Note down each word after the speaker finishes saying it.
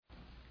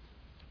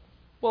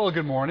Well,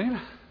 good morning.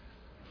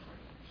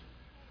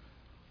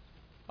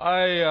 When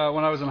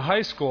I was in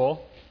high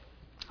school,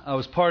 I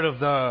was part of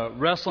the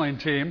wrestling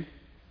team.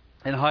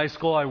 In high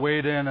school, I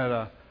weighed in at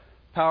a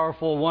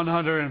powerful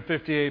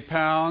 158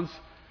 pounds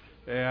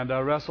and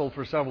wrestled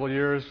for several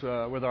years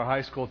with our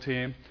high school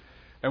team.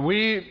 And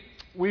we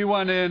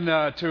went in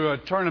to a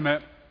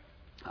tournament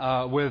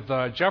with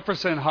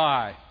Jefferson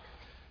High.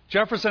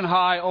 Jefferson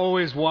High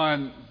always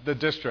won the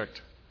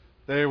district.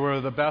 They were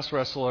the best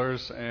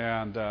wrestlers,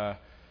 and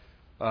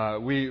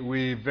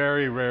we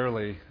very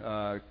rarely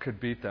could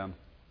beat them.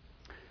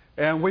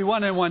 And we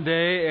went in one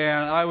day,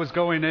 and I was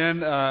going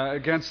in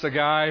against a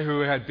guy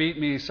who had beat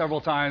me several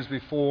times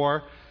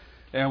before,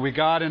 and we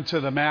got into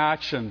the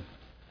match,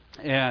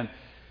 and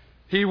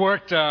he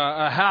worked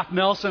a half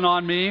Nelson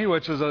on me,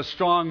 which is a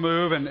strong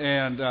move,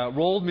 and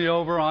rolled me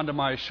over onto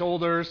my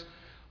shoulders.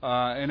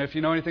 And if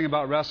you know anything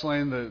about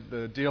wrestling,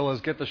 the deal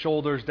is get the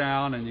shoulders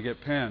down and you get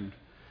pinned.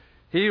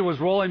 He was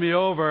rolling me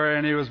over,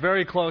 and he was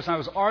very close. And I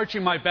was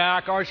arching my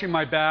back,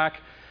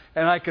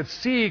 and I could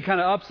see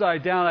kind of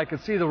upside down. I could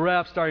see the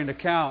ref starting to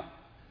count.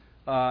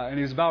 And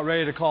he was about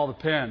ready to call the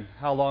pin,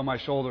 how long my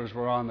shoulders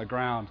were on the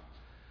ground.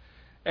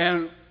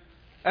 And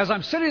as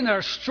I'm sitting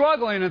there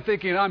struggling and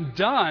thinking, I'm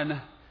done,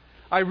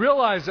 I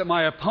realize that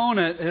my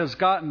opponent has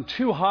gotten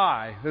too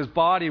high. His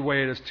body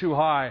weight is too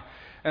high.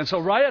 And so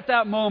right at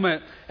that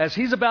moment, as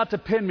he's about to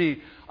pin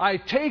me, I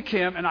take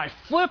him and I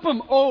flip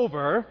him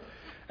over.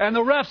 And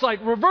the ref's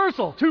like,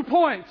 reversal, 2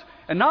 points.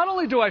 And not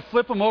only do I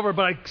flip him over,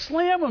 but I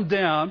slam him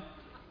down.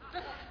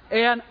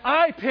 And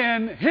I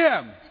pin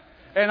him.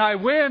 And I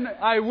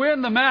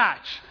win the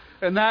match.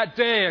 And that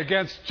day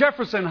against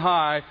Jefferson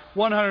High,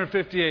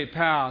 158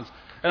 pounds.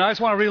 And I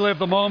just want to relive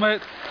the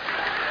moment.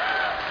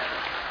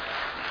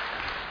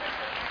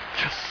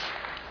 Yes.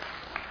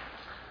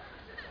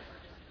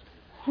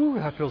 Whew,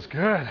 that feels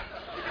good.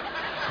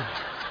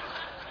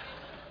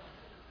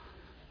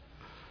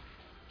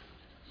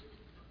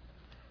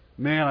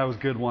 Man, I was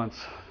good once.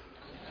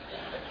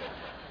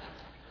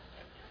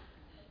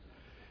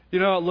 You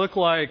know, it looked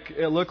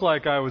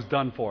like I was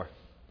done for.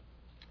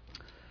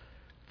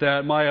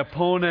 That my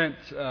opponent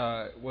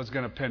was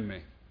going to pin me,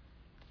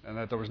 and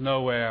that there was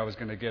no way I was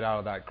going to get out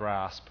of that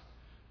grasp,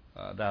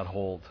 that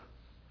hold.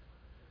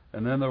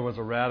 And then there was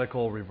a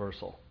radical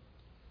reversal.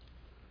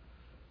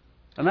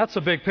 And that's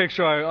the big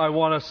picture I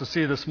want us to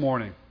see this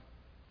morning,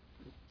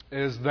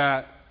 is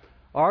that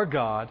our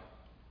God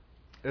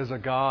is a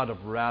God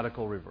of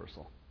radical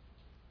reversal.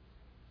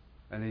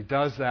 And He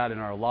does that in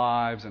our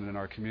lives and in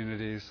our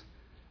communities.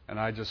 And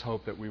I just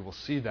hope that we will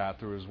see that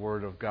through His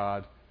Word of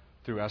God,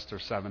 through Esther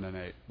 7 and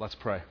 8. Let's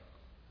pray.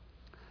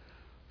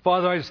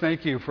 Father, I just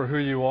thank You for who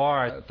You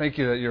are. I thank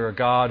You that You're a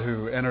God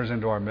who enters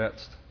into our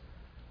midst.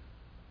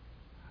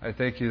 I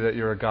thank You that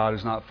You're a God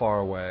who's not far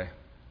away.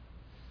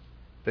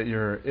 That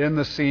You're in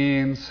the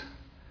scenes,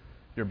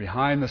 You're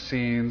behind the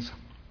scenes,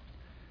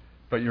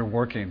 but You're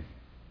working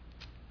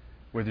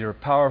with Your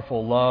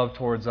powerful love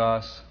towards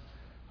us,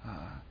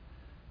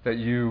 that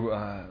You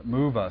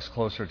move us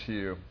closer to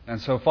You.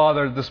 And so,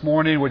 Father, this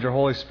morning, would Your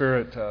Holy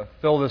Spirit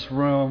fill this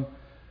room?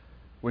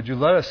 Would You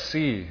let us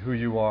see who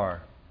You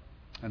are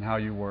and how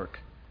You work?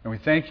 And we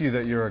thank You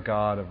that You're a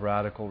God of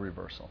radical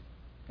reversal.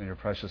 In Your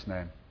precious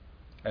name,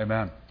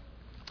 amen.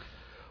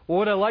 Well,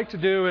 what I'd like to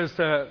do is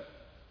to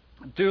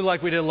do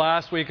like we did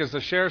last week, is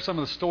to share some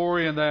of the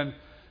story and then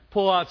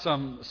pull out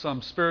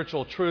some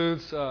spiritual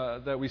truths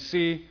that we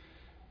see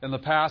in the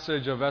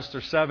passage of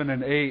Esther 7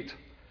 and 8.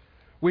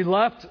 We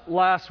left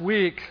last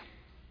week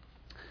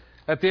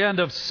at the end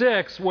of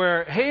 6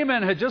 where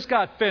Haman had just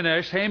got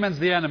finished. Haman's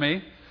the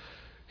enemy.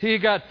 He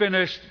got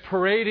finished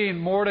parading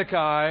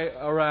Mordecai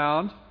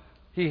around.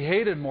 He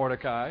hated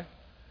Mordecai.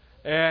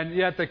 And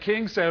yet the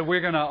king said, we're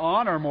going to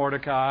honor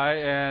Mordecai.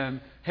 And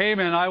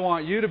Haman, I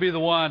want you to be the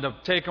one to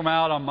take him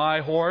out on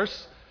my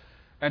horse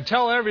and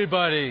tell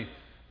everybody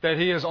that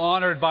he is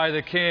honored by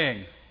the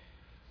king.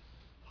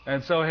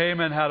 And so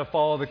Haman had to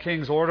follow the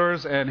king's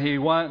orders, and he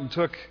went and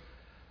took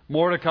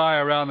Mordecai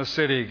around the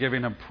city,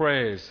 giving him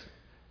praise.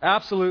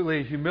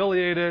 Absolutely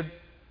humiliated,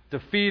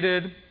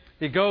 defeated.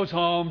 He goes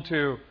home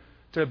to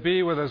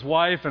be with his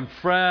wife and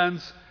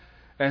friends,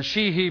 and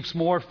she heaps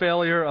more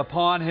failure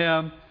upon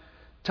him,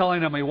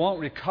 telling him he won't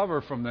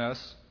recover from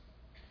this.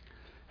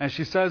 And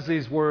she says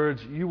these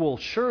words, "You will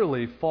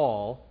surely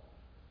fall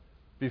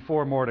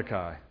before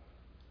Mordecai."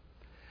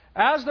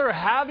 As they're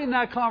having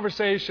that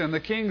conversation, the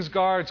king's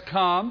guards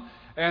come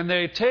and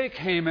they take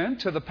Haman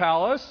to the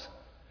palace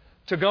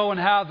to go and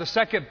have the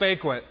second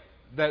banquet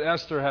that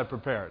Esther had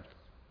prepared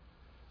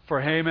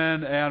for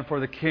Haman and for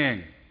the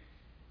king.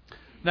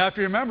 Now, if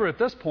you remember at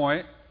this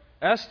point,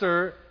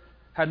 Esther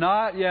had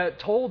not yet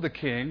told the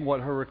king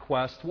what her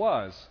request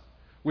was.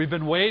 We've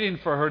been waiting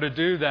for her to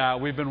do that.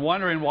 We've been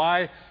wondering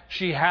why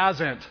she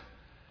hasn't.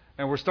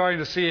 And we're starting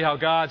to see how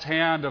God's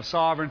hand of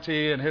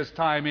sovereignty and His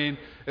timing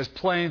is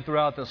playing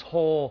throughout this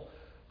whole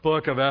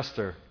book of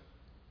Esther.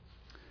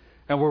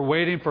 And we're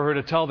waiting for her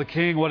to tell the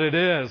king what it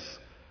is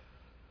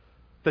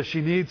that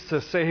she needs to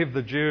save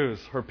the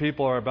Jews. Her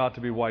people are about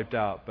to be wiped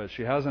out, but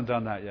she hasn't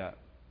done that yet.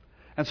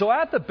 And so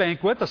at the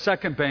banquet, the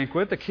second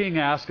banquet, the king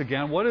asked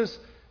again, "What is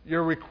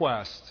your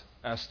request,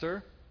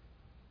 Esther?"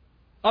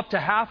 "Up to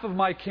half of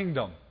my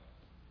kingdom,"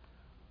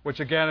 which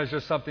again is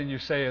just something you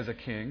say as a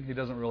king. He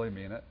doesn't really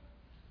mean it.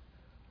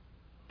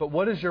 But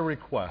what is your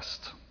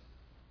request?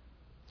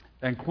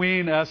 And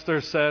Queen Esther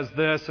says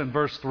this in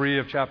verse 3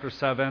 of chapter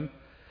 7.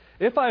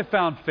 "If I have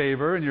found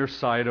favor in your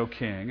sight, O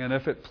king, and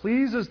if it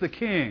pleases the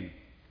king,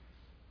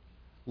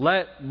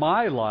 let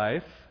my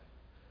life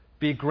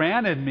be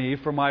granted me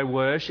for my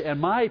wish,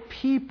 and my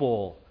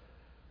people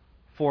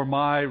for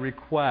my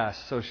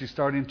request." So she's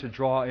starting to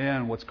draw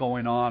in what's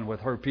going on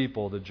with her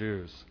people, the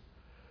Jews.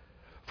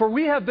 "For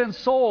we have been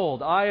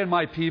sold, I and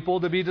my people,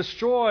 to be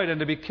destroyed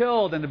and to be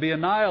killed and to be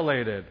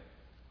annihilated.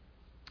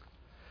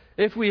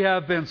 If we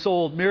have been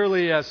sold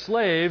merely as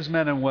slaves,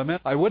 men and women,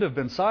 I would have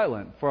been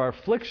silent, for our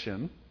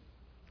affliction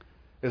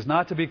is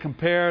not to be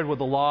compared with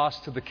the loss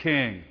to the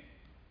king."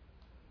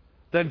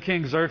 Then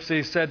King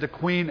Xerxes said to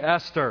Queen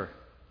Esther,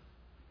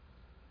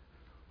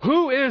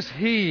 "Who is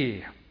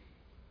he,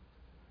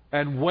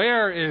 and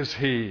where is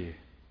he,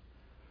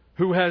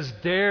 who has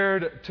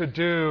dared to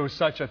do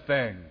such a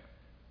thing?"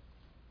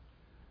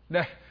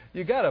 Now,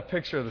 you got to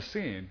picture the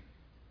scene.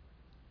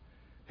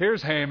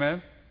 Here's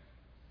Haman.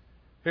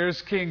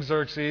 Here's King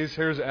Xerxes.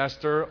 Here's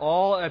Esther,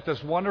 all at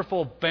this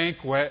wonderful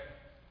banquet.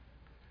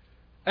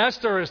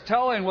 Esther is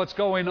telling what's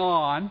going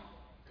on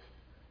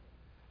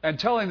and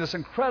telling this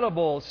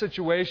incredible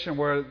situation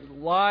where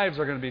lives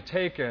are going to be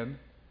taken.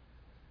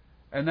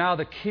 And now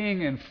the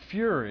king, in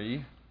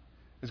fury,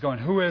 is going,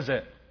 "Who is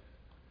it?"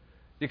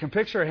 You can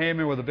picture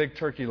Haman with a big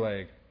turkey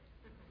leg.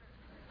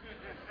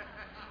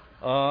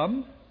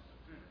 And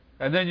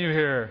then you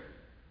hear,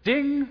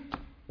 "Ding,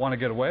 want to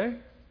get away?"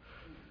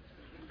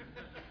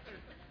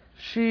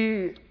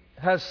 She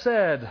has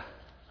said,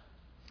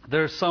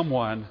 "There's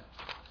someone."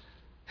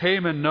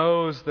 Haman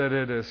knows that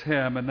it is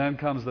him, and then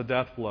comes the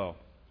death blow.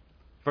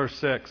 Verse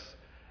 6.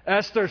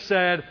 Esther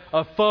said,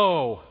 "A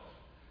foe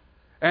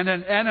and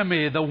an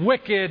enemy, the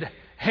wicked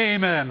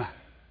Haman."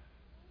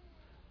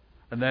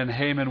 And then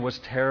Haman was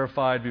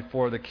terrified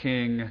before the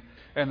king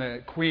and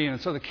the queen.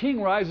 And so the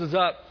king rises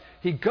up.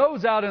 He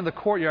goes out in the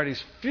courtyard.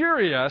 He's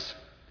furious,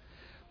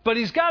 but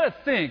he's got to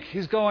think.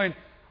 He's going,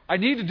 "I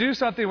need to do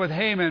something with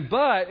Haman,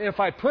 but if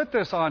I put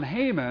this on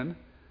Haman,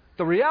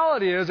 the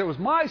reality is it was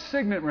my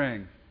signet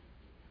ring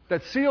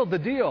that sealed the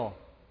deal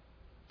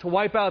to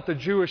wipe out the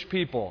Jewish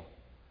people."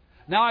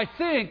 Now, I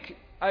think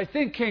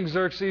King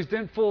Xerxes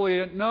didn't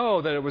fully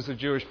know that it was the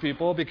Jewish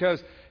people,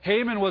 because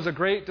Haman was a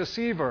great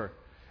deceiver.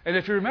 And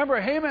if you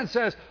remember, Haman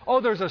says, "Oh,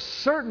 there's a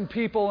certain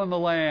people in the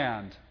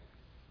land."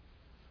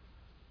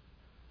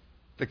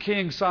 The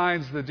king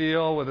signs the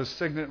deal with a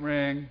signet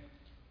ring,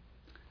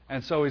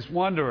 and so he's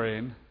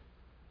wondering,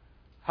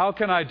 how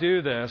can I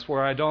do this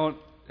where I don't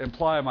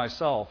imply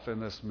myself in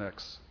this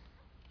mix?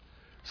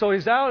 So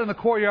he's out in the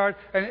courtyard,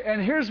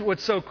 and here's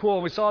what's so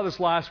cool. We saw this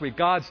last week,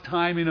 God's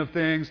timing of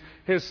things,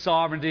 His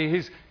sovereignty.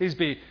 He's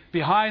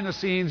behind the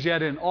scenes,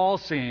 yet in all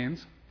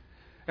scenes.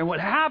 And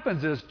what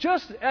happens is,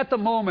 just at the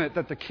moment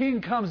that the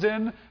king comes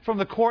in from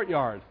the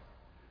courtyard,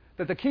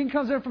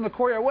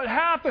 what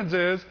happens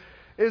is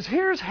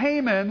here's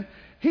Haman.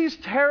 He's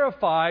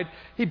terrified.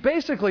 He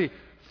basically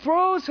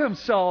throws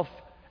himself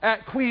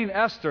at Queen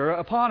Esther,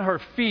 upon her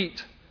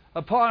feet,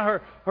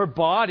 upon her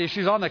body.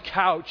 She's on the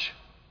couch.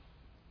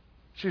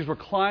 She's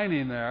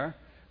reclining there.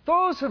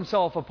 Throws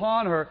himself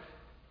upon her.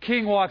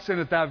 King walks in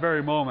at that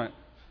very moment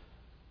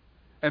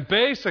and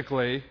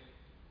basically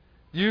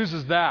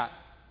uses that.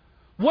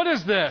 "What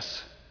is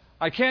this?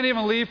 I can't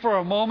even leave for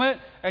a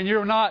moment, and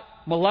you're not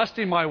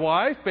molesting my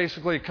wife,"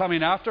 basically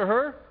coming after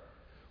her,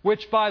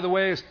 which, by the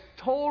way, is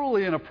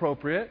totally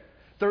inappropriate.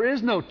 There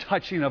is no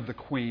touching of the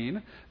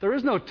queen. There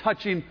is no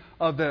touching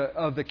of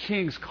the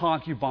king's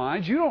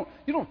concubines. You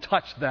don't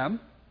touch them.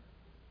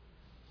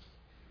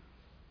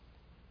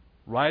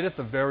 Right at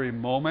the very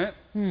moment,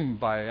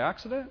 by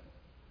accident,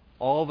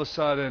 all of a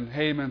sudden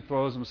Haman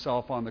throws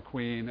himself on the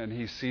queen, and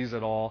he sees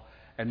it all.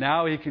 And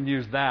now he can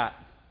use that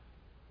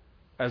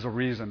as a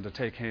reason to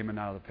take Haman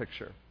out of the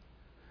picture.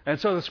 And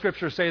so the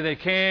scriptures say they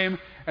came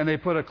and they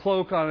put a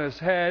cloak on his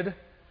head.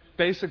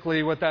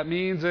 Basically what that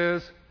means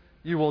is,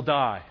 you will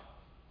die.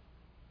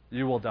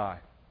 You will die.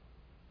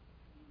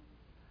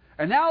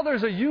 And now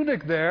there's a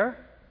eunuch there,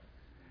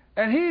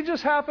 and he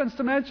just happens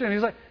to mention,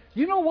 he's like,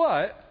 "You know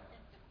what?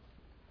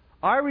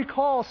 I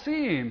recall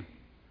seeing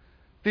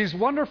these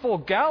wonderful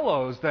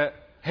gallows that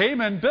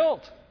Haman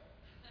built.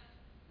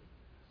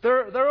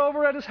 They're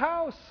over at his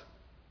house.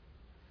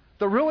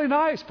 They're really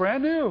nice,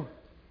 brand new."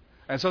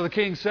 And so the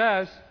king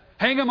says,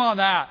 "Hang him on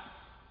that."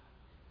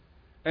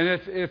 And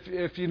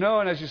if you know,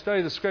 and as you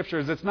study the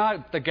scriptures, it's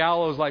not the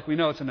gallows like we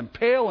know. It's an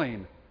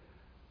impaling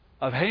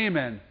of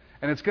Haman.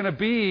 And it's going to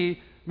be,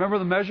 remember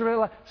the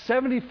measurement?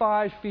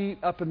 75 feet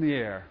up in the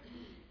air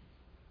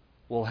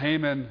will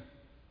Haman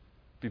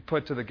be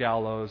put to the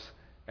gallows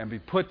and be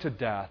put to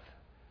death.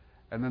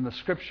 And then the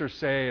scriptures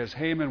say, as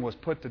Haman was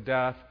put to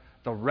death,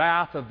 the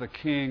wrath of the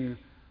king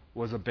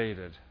was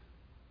abated.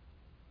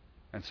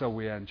 And so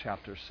we end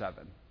chapter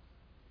 7.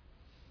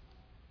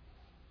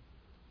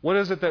 What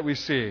is it that we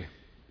see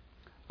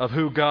of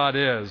who God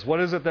is? What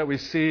is it that we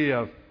see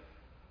of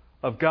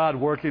God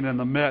working in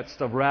the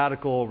midst of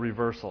radical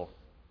reversal?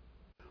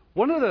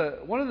 One of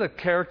the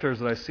characters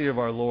that I see of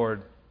our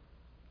Lord,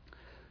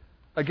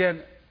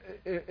 again,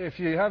 if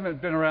you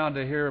haven't been around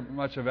to hear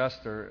much of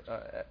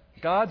Esther,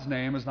 God's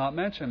name is not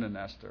mentioned in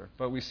Esther,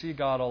 but we see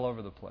God all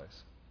over the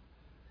place.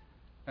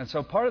 And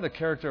so part of the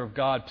character of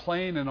God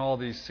playing in all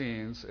these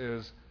scenes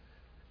is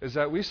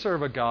that we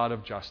serve a God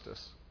of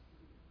justice.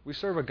 We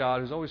serve a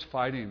God who's always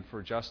fighting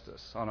for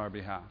justice on our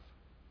behalf.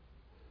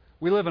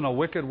 We live in a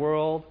wicked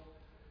world,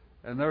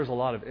 and there's a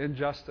lot of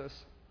injustice,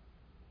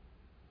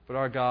 but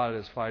our God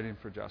is fighting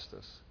for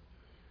justice.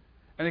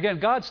 And again,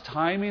 God's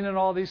timing in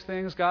all these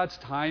things, God's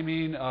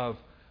timing of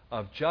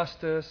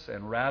justice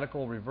and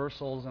radical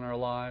reversals in our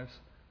lives,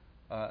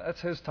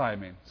 that's His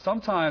timing.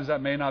 Sometimes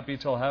that may not be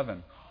till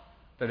heaven,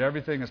 that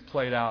everything is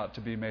played out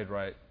to be made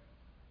right.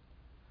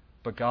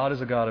 But God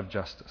is a God of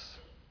justice.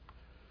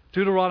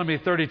 Deuteronomy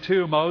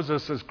 32,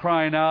 Moses is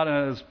crying out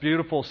in this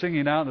beautiful,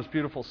 singing out in this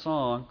beautiful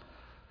song,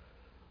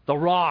 "The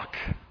rock,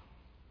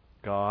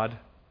 God.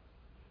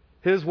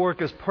 His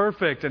work is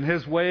perfect and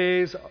His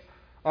ways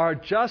are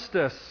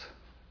justice.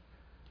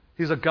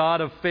 He's a God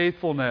of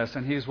faithfulness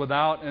and He's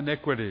without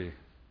iniquity.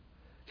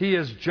 He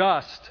is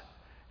just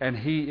and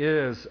He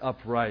is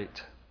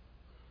upright."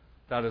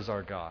 That is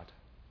our God.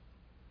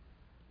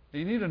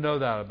 You need to know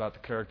that about the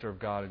character of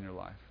God in your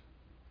life,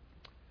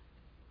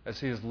 as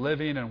He is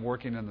living and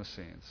working in the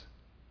scenes.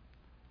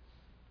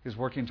 He's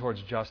working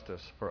towards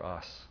justice for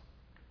us,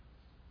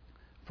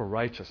 for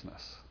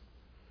righteousness,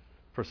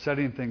 for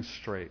setting things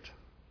straight.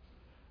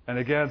 And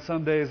again,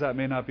 some days that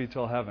may not be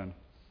till heaven,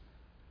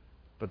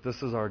 but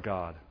this is our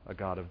God, a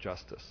God of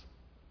justice.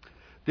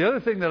 The other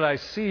thing that I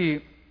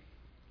see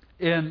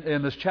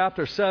in this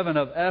chapter 7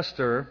 of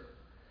Esther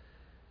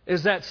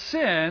is that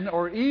sin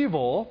or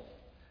evil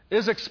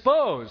is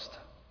exposed.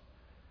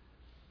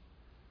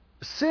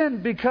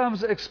 Sin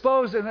becomes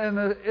exposed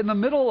in the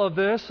middle of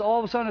this. All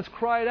of a sudden it's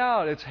cried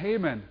out. It's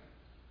Haman.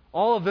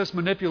 All of this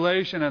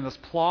manipulation and this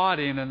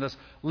plotting and this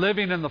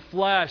living in the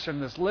flesh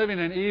and this living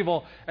in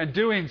evil and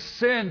doing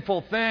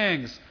sinful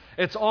things,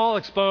 it's all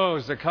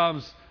exposed. It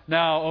comes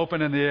now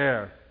open in the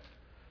air.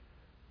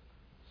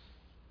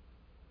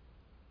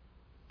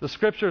 The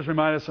Scriptures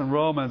remind us in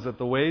Romans that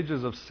the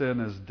wages of sin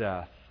is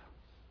death.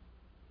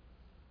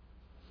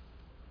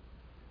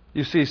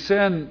 You see,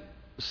 sin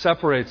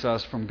separates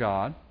us from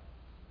God.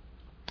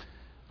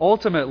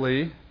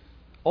 Ultimately,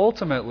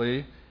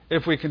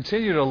 if we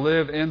continue to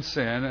live in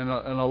sin, in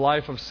a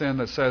life of sin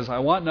that says, I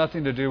want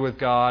nothing to do with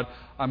God,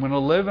 I'm going to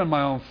live in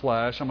my own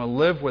flesh, I'm going to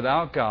live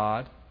without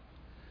God,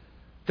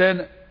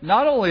 then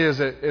not only is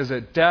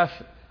it death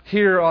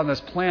here on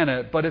this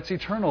planet, but it's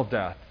eternal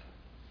death.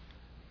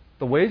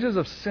 The wages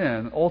of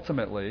sin,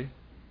 ultimately,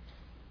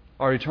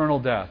 are eternal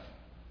death,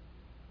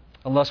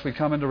 unless we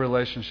come into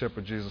relationship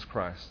with Jesus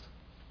Christ.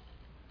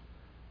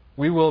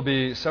 We will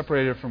be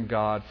separated from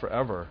God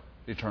forever,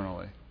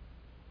 eternally.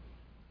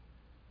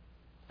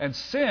 And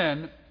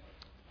sin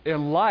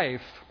in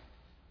life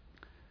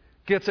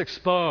gets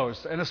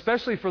exposed, and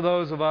especially for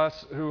those of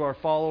us who are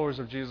followers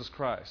of Jesus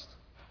Christ.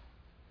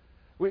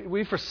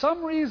 We for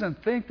some reason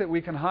think that we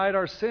can hide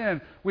our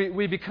sin.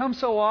 We become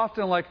so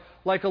often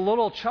like a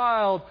little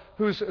child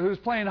who's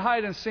playing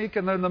hide and seek,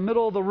 and they're in the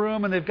middle of the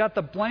room and they've got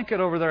the blanket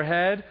over their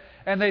head,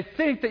 and they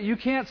think that you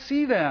can't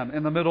see them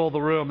in the middle of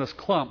the room, this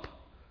clump.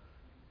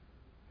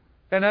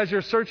 And as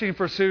you're searching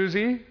for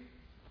Susie,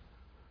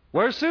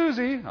 where's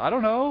Susie? I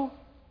don't know.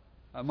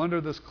 I'm under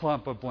this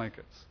clump of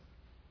blankets.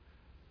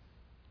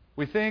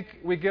 We think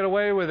we get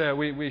away with it.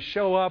 We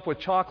show up with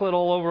chocolate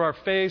all over our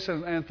face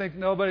and think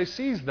nobody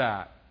sees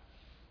that.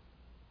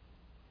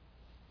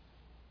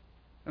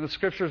 And the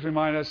Scriptures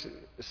remind us,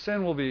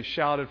 sin will be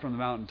shouted from the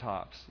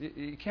mountaintops.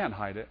 You can't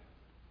hide it.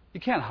 You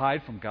can't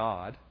hide from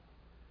God.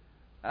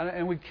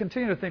 And we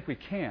continue to think we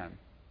can.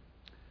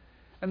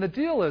 And the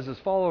deal is, as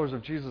followers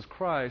of Jesus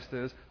Christ,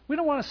 is we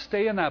don't want to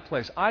stay in that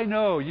place. I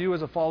know you,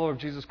 as a follower of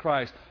Jesus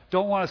Christ,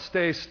 don't want to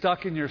stay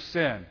stuck in your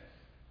sin,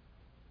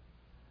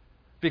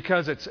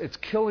 because it's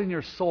killing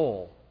your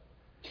soul.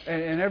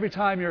 And every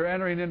time you're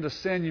entering into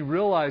sin, you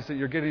realize that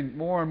you're getting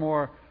more and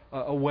more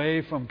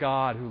away from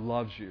God who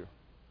loves you.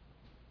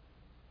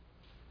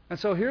 And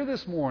so here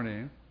this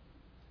morning,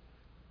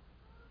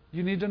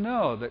 you need to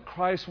know that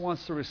Christ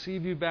wants to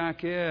receive you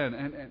back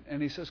in.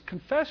 And He says,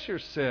 confess your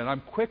sin.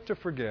 I'm quick to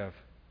forgive.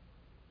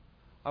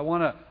 I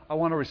want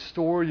to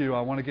restore you.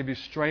 I want to give you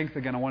strength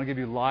again. I want to give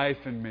you life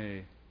in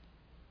me.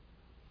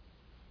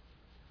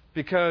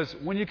 Because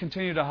when you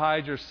continue to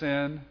hide your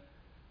sin,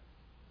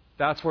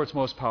 that's where it's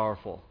most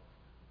powerful,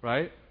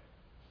 right?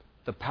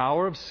 The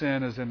power of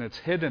sin is in its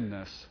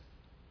hiddenness.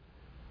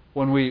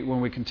 When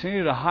we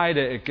continue to hide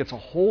it, it gets a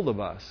hold of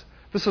us.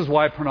 This is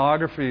why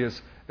pornography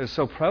is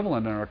so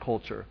prevalent in our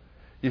culture.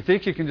 You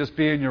think you can just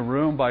be in your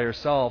room by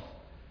yourself,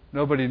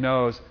 nobody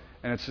knows,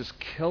 and it's just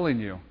killing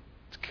you.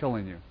 It's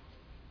killing you.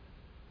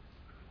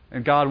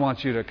 And God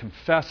wants you to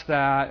confess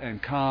that and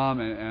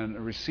come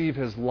and receive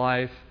His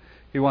life.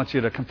 He wants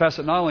you to confess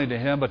it not only to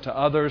Him, but to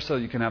others so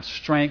that you can have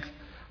strength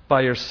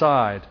by your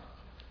side.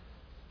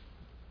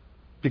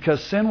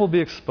 Because sin will be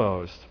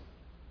exposed.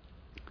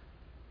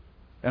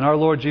 And our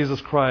Lord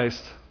Jesus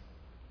Christ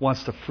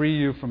wants to free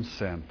you from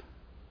sin.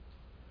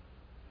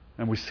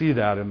 And we see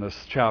that in this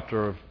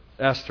chapter of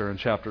Esther in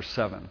chapter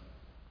 7.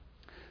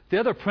 The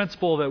other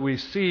principle that we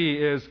see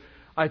is,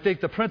 I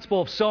think, the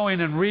principle of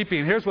sowing and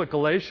reaping. Here's what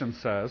Galatians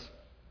says.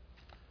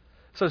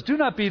 It says, "Do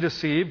not be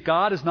deceived.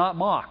 God is not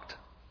mocked."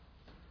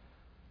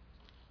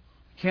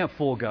 You can't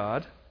fool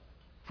God.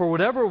 "For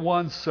whatever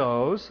one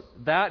sows,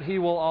 that he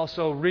will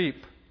also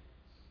reap.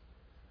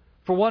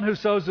 For one who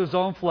sows his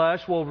own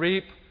flesh will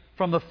reap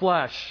from the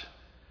flesh.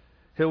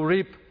 He'll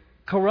reap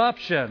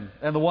corruption.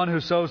 And the one who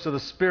sows to the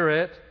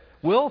Spirit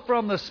will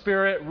from the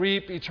Spirit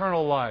reap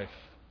eternal life.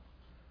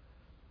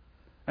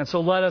 And so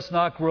let us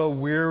not grow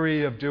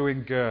weary of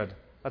doing good."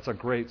 That's a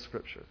great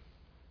scripture.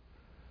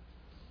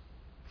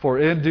 "For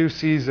in due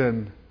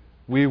season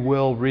we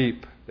will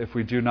reap if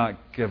we do not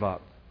give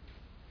up."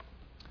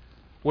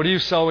 What are you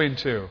sowing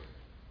to?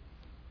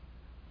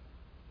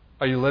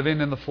 Are you living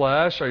in the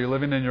flesh? Are you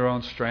living in your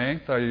own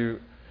strength?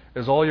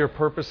 Is all your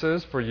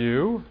purposes for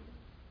you?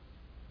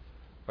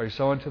 Are you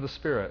sowing to the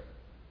Spirit?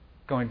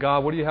 Going,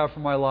 "God, what do you have for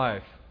my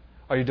life?"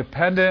 Are you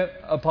dependent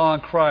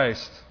upon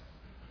Christ?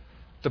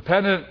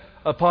 Dependent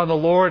upon the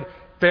Lord,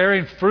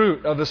 bearing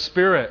fruit of the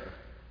Spirit?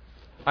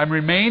 I'm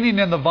remaining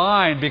in the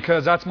vine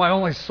because that's my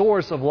only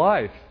source of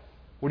life.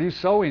 What are you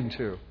sowing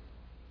to?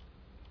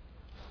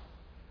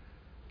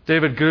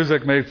 David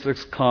Guzik makes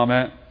this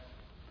comment.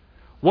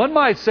 One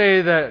might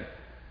say that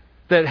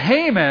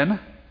Haman,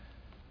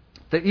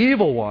 the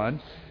evil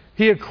one,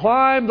 he had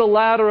climbed the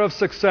ladder of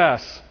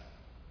success,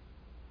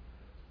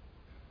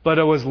 but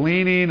it was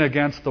leaning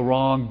against the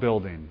wrong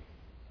building.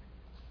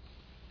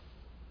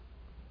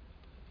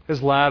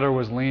 His ladder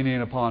was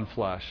leaning upon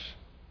flesh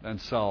and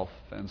self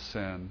and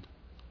sin.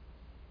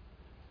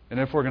 And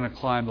if we're going to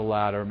climb the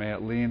ladder, may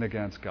it lean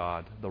against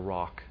God, the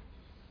rock.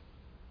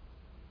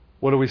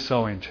 What are we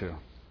sowing to?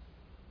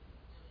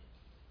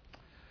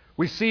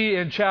 We see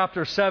in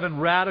chapter 7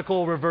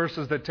 radical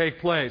reverses that take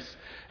place,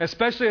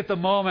 especially at the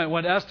moment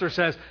when Esther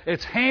says,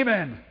 "It's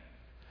Haman."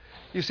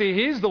 You see,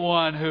 he's the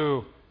one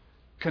who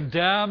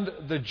condemned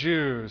the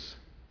Jews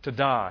to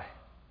die.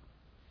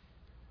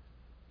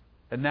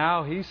 And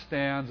now he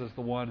stands as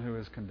the one who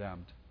is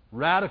condemned.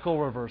 Radical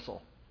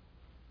reversal.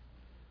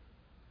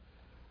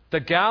 The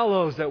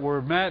gallows that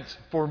were meant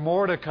for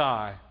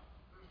Mordecai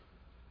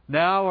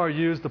now are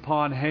used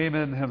upon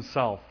Haman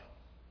himself.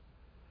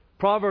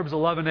 Proverbs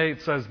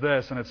 11:8 says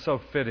this, and it's so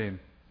fitting.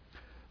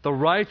 "The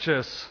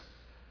righteous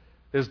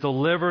is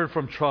delivered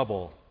from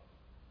trouble,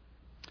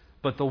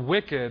 but the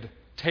wicked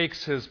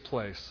takes his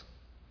place."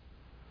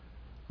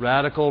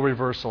 Radical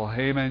reversal.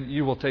 Haman,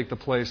 you will take the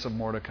place of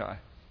Mordecai.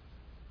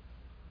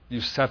 You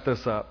set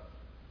this up.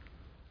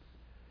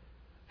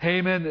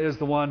 Haman is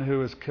the one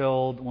who is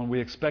killed when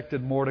we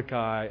expected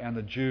Mordecai and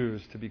the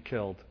Jews to be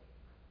killed.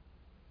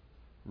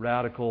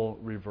 Radical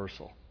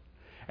reversal.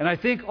 And I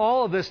think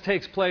all of this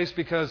takes place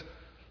because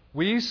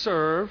we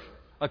serve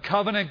a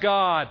covenant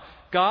God.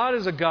 God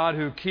is a God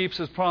who keeps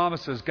His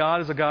promises.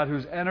 God is a God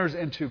who enters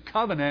into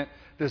covenant,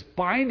 this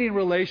binding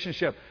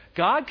relationship.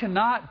 God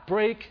cannot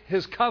break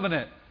His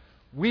covenant.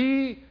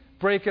 We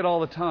break it all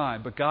the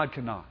time, but God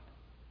cannot.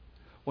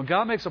 When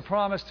God makes a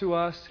promise to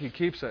us, He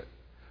keeps it.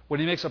 When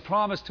He makes a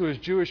promise to His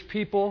Jewish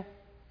people,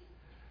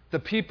 the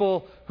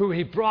people who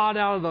He brought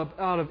out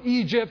of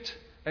Egypt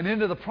and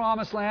into the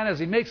promised land, as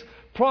He makes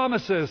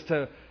promises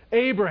to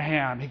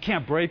Abraham, He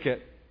can't break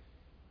it.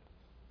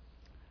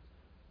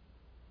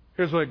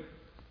 Here's what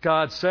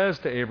God says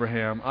to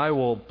Abraham: "I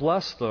will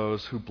bless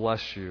those who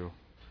bless you,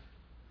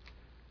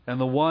 and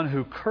the one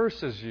who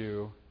curses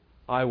you,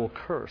 I will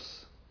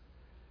curse.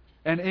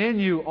 And in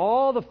you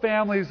all the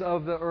families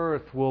of the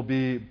earth will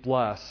be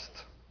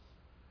blessed."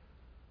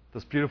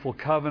 This beautiful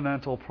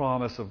covenantal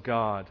promise of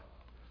God.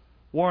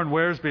 Warren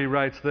Wiersbe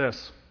writes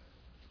this: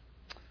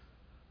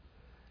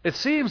 "It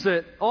seems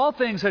that all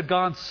things had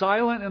gone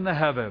silent in the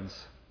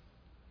heavens,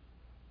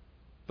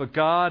 but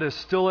God is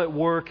still at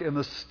work in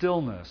the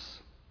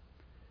stillness.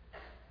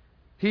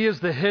 He is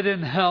the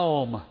hidden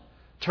helm,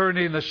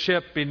 turning the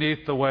ship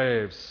beneath the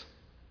waves."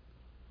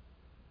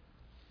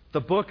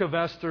 The book of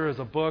Esther is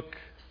a book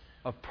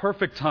of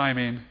perfect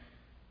timing.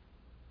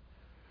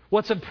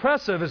 What's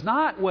impressive is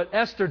not what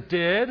Esther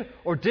did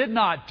or did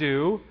not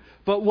do,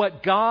 but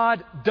what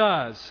God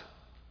does.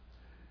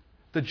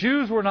 The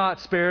Jews were not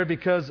spared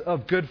because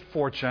of good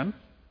fortune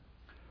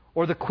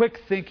or the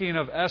quick thinking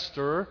of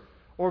Esther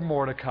or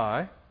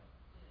Mordecai.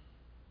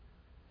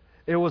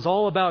 It was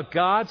all about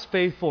God's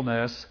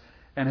faithfulness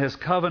and His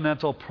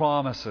covenantal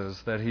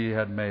promises that He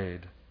had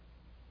made.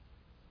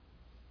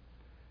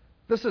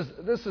 This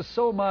is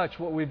so much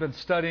what we've been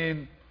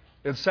studying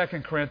in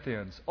 2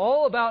 Corinthians.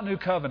 All about New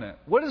Covenant.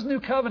 What is New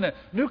Covenant?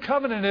 New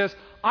Covenant is,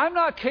 I'm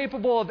not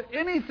capable of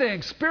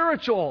anything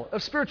spiritual,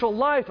 of spiritual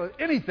life, of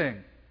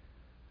anything.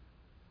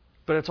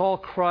 But it's all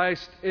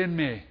Christ in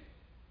me,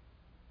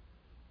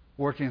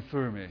 working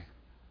through me.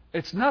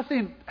 It's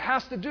nothing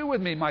has to do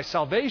with me. My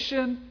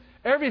salvation,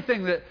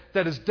 everything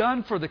that is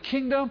done for the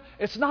kingdom,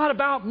 it's not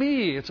about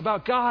me. It's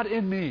about God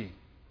in me.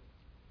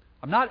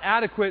 I'm not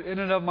adequate in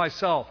and of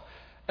myself.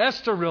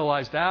 Esther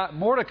realized that.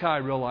 Mordecai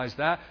realized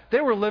that.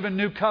 They were living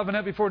New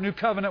Covenant before New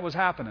Covenant was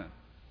happening.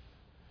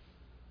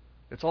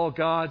 It's all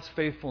God's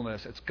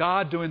faithfulness. It's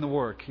God doing the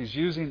work. He's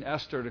using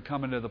Esther to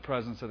come into the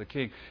presence of the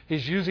king.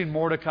 He's using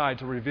Mordecai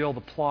to reveal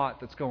the plot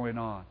that's going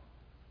on.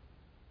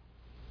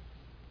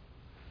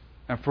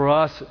 And for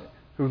us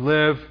who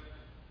live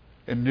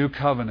in New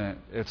Covenant,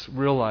 it's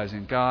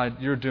realizing,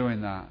 God, you're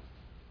doing that.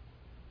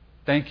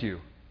 Thank you.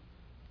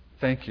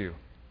 Thank you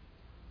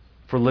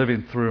for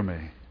living through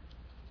me.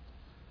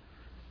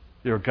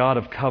 You're a God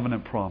of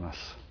covenant promise.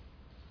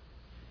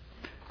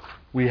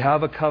 We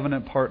have a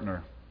covenant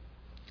partner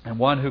and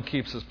one who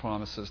keeps his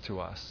promises to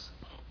us.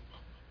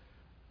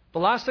 The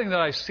last thing that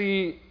I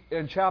see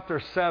in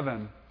chapter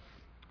 7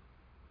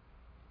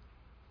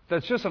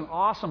 that's just an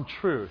awesome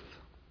truth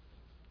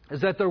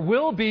is that there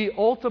will be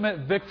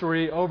ultimate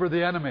victory over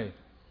the enemy.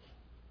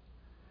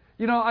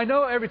 You know, I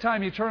know every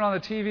time you turn on the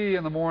TV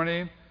in the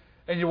morning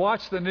and you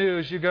watch the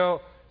news, you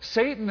go,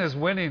 Satan is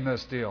winning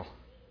this deal.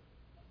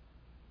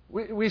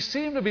 We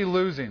seem to be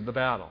losing the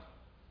battle.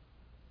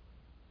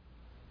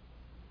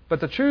 But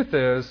the truth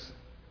is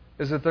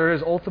that there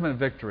is ultimate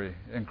victory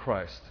in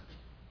Christ.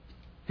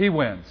 He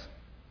wins.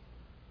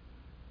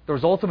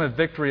 There's ultimate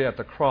victory at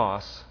the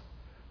cross.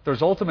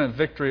 There's ultimate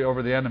victory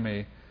over the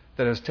enemy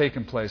that has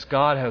taken place.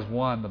 God has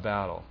won the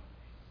battle.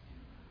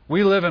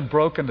 We live in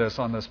brokenness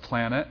on this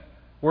planet.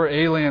 We're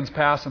aliens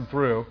passing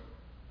through.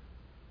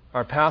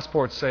 Our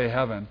passports say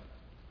heaven.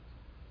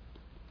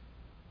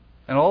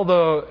 And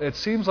although it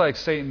seems like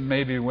Satan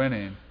may be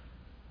winning,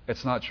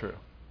 it's not true.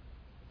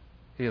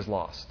 He is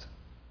lost.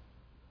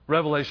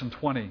 Revelation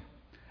 20.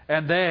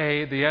 And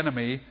they, the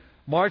enemy,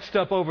 marched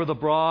up over the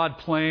broad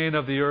plain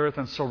of the earth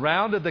and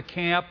surrounded the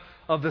camp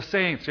of the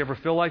saints. You ever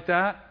feel like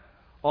that?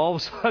 All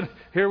of a sudden,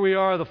 here we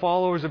are, the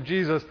followers of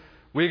Jesus.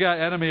 We got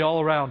enemy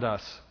all around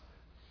us.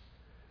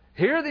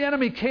 Here the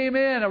enemy came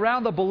in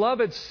around the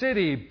beloved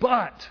city,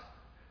 but,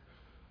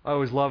 I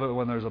always love it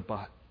when there's a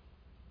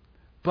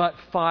but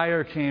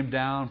fire came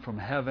down from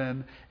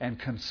heaven and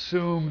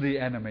consumed the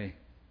enemy.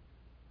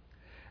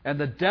 And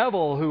the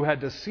devil who had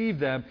deceived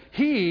them,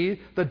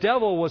 the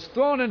devil, was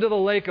thrown into the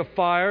lake of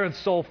fire and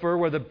sulfur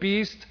where the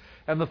beast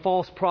and the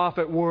false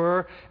prophet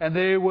were, and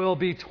they will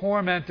be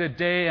tormented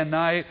day and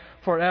night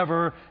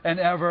forever and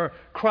ever.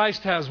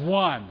 Christ has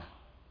won.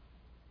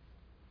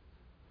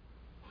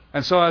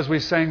 And so as we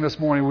sang this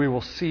morning, we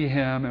will see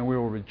Him and we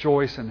will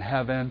rejoice in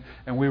heaven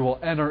and we will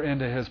enter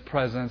into His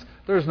presence.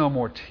 There's no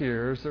more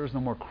tears. There's no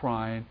more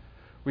crying.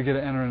 We get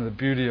to enter into the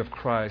beauty of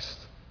Christ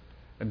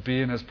and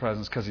be in His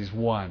presence because He's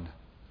won.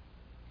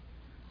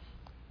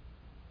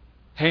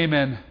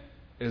 Haman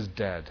is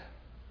dead.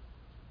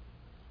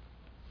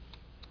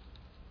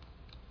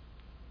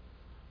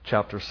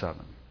 Chapter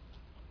 7.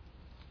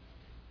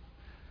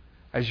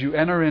 As you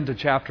enter into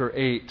chapter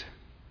 8,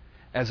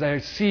 as I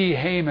see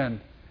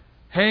Haman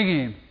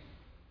hanging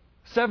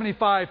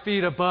 75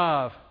 feet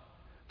above,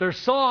 there's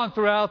song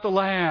throughout the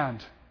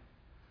land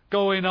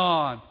going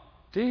on.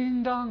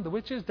 Ding dong, the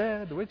witch is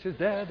dead, the witch is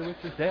dead, the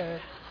witch is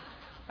dead.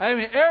 I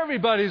mean,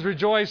 everybody's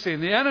rejoicing.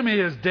 The enemy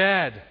is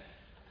dead.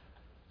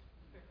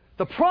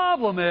 The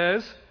problem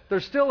is,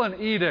 there's still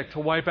an edict to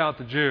wipe out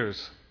the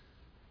Jews.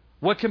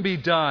 What can be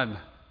done?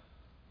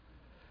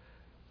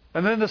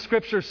 And then the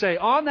scriptures say,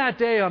 on that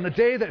day, on the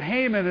day that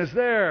Haman is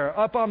there,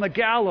 up on the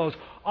gallows,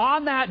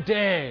 on that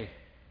day,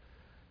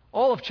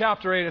 all of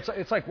chapter 8,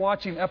 it's like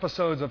watching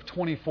episodes of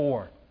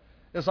 24.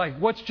 It's like,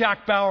 what's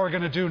Jack Bauer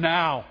going to do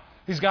now?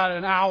 He's got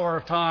an hour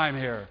of time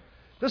here.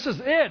 This is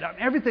it. I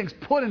mean, everything's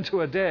put into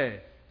a day.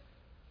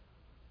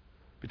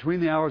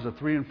 Between the hours of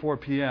 3 and 4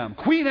 p.m.,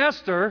 Queen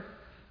Esther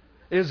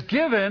is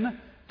given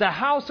the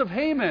house of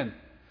Haman.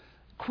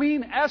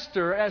 Queen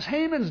Esther, as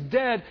Haman's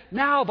dead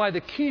now by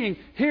the king,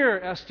 here,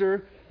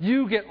 Esther,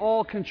 you get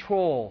all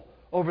control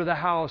over the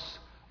house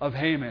of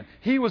Haman.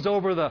 He was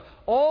over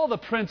all the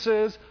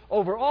princes,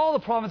 over all the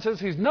provinces.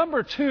 He's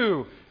number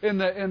 2 in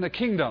the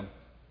kingdom.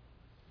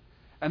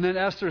 And then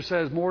Esther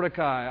says,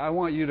 Mordecai, I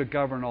want you to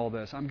govern all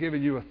this. I'm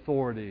giving you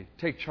authority.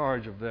 Take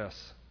charge of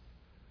this.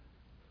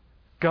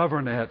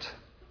 Govern it.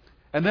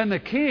 And then the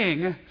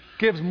king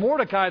gives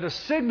Mordecai the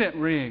signet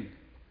ring.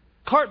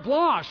 Carte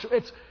blanche.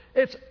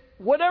 It's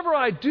whatever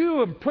I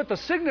do and put the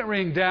signet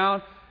ring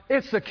down,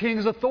 it's the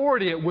king's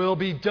authority. It will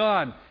be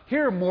done.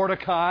 Here,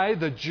 Mordecai,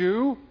 the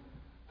Jew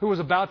who was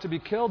about to be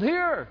killed,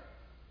 here,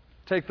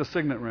 take the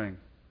signet ring.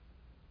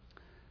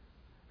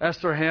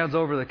 Esther hands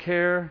over the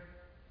care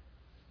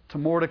to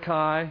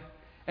Mordecai,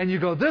 and you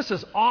go, this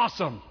is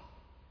awesome.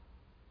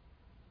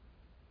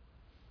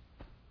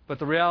 But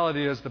the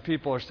reality is the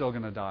people are still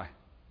going to die.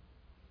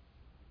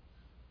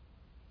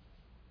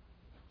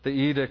 The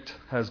edict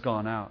has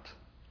gone out.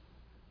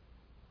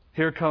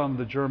 Here come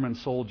the German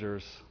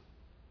soldiers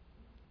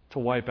to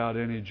wipe out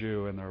any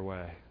Jew in their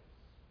way.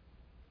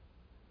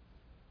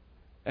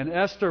 And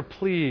Esther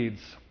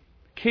pleads,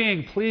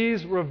 King,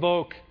 please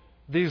revoke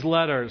these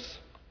letters.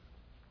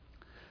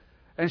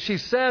 And she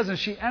says, and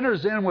she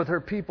enters in with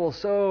her people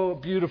so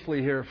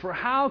beautifully here, "For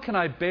how can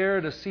I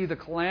bear to see the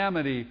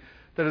calamity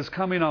that is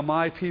coming on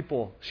my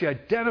people?" She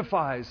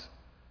identifies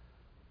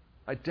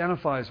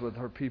with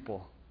her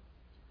people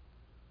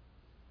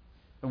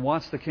and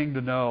wants the king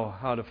to know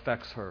how it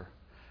affects her.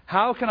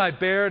 "How can I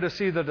bear to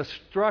see the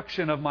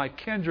destruction of my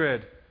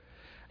kindred?"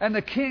 And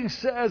the king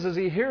says, as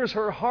he hears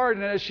her heart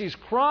and as she's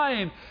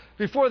crying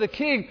before the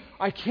king,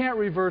 "I can't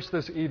reverse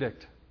this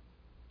edict.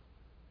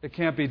 It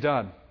can't be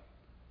done."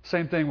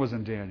 Same thing was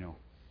in Daniel.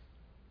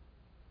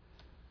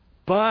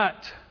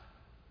 But,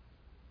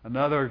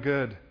 another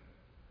good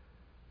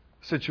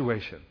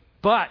situation.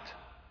 "But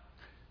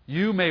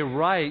you may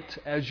write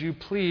as you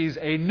please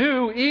a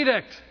new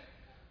edict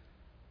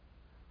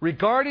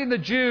regarding the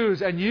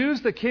Jews and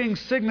use the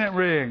king's signet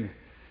ring."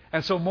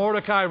 And so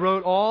Mordecai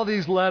wrote all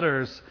these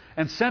letters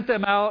and sent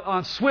them out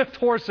on swift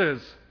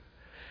horses.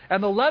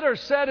 And the letters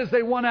said as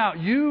they went out,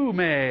 "You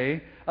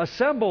may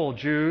assemble,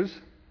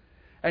 Jews,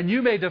 and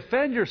you may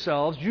defend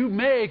yourselves. You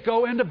may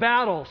go into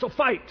battle. So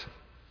fight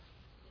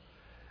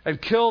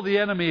and kill the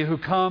enemy who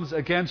comes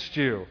against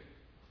you."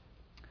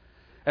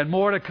 And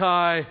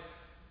Mordecai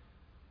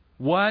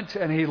went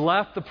and he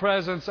left the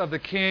presence of the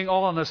king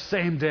all on the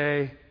same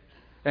day.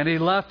 And he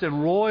left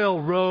in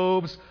royal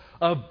robes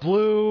of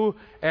blue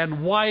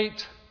and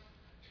white.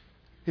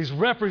 He's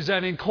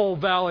representing Coal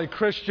Valley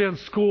Christian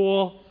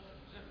School.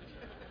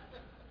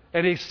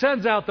 And he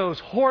sends out those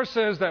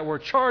horses that were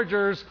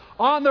chargers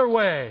on their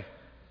way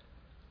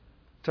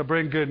to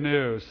bring good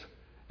news.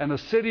 And the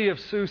city of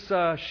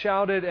Susa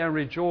shouted and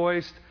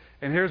rejoiced.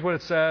 And here's what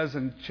it says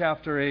in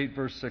chapter 8,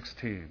 verse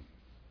 16.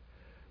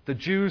 "The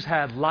Jews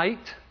had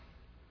light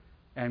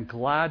and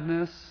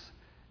gladness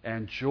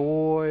and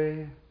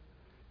joy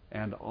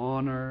and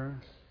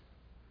honor.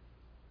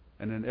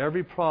 And in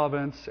every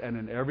province and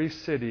in every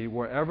city,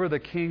 wherever the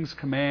king's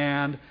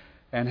command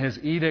and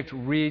his edict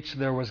reached,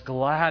 there was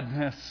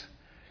gladness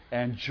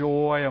and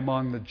joy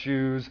among the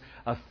Jews,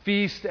 a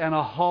feast and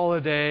a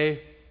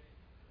holiday.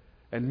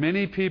 And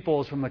many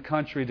peoples from the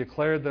country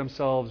declared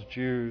themselves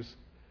Jews,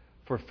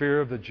 for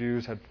fear of the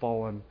Jews had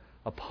fallen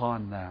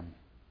upon them."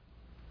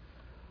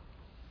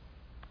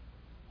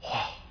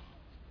 Wow.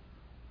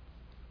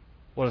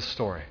 What a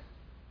story.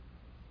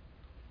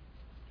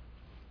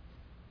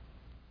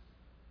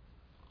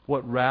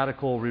 What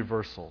radical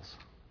reversals.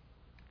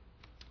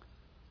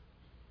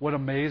 What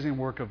amazing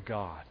work of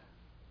God.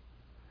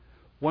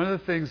 One of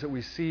the things that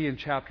we see in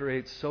chapter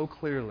 8 so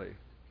clearly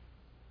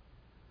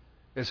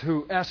is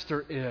who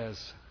Esther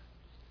is.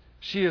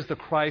 She is the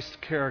Christ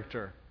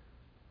character.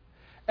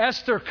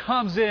 Esther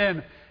comes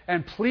in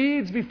and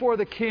pleads before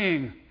the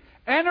king,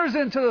 enters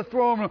into the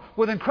throne room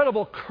with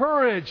incredible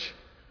courage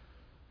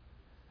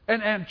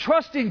and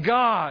trusting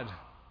God,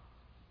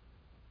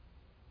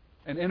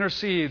 and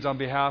intercedes on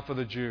behalf of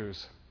the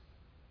Jews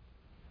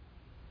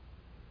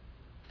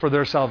for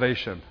their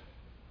salvation,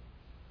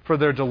 for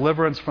their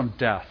deliverance from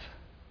death.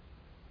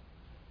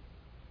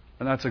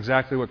 And that's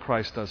exactly what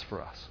Christ does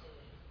for us.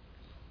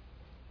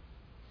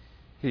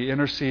 He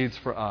intercedes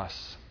for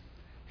us.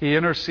 He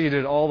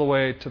interceded all the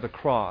way to the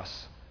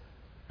cross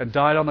and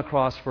died on the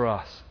cross for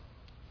us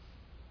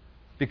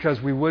because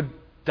we would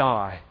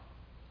die.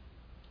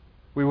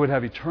 We would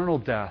have eternal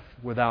death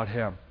without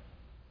Him.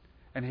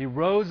 And He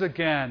rose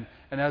again,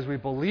 and as we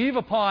believe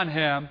upon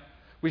Him,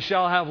 we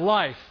shall have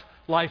life.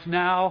 Life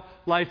now,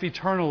 life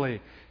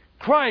eternally.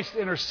 Christ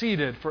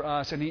interceded for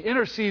us, and He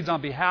intercedes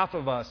on behalf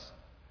of us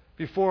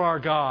before our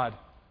God.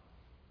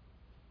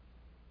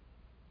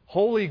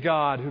 Holy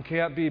God, who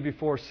can't be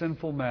before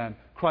sinful men,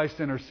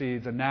 Christ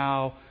intercedes, and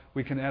now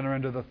we can enter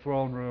into the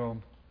throne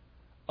room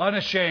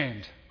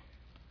unashamed.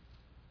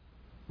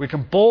 We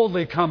can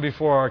boldly come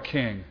before our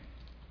King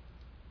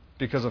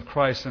because of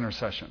Christ's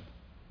intercession.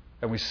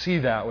 And we see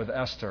that with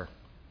Esther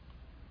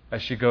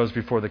as she goes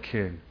before the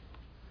king.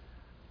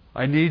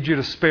 I need you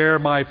to spare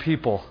my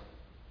people.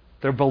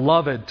 They're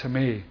beloved to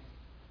me.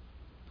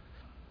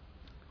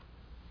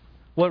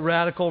 What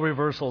radical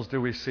reversals do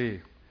we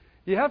see?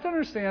 You have to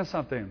understand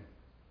something.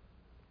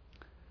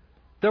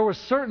 There was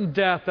certain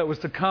death that was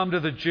to come to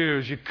the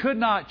Jews. You could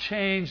not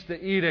change the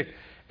edict.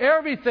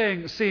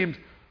 Everything seemed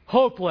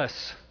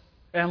hopeless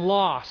and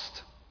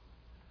lost.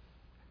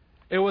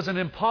 It was an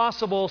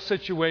impossible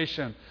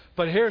situation.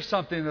 But here's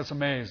something that's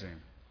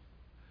amazing.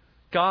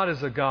 God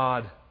is a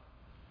God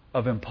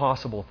of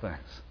impossible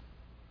things.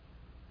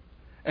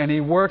 And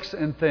He works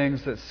in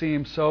things that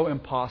seem so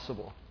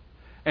impossible.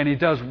 And He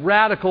does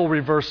radical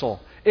reversal.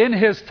 In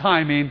His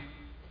timing,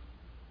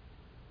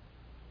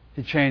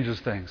 He changes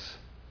things.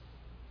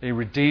 He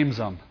redeems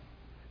them.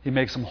 He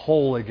makes them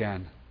whole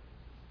again.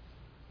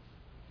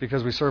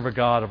 Because we serve a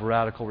God of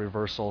radical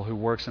reversal who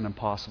works in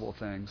impossible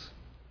things.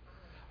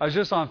 I was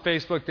just on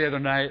Facebook the other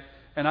night,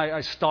 and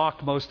I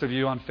stalk most of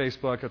you on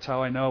Facebook. That's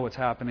how I know what's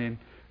happening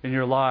in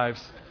your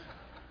lives.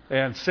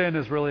 And sin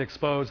is really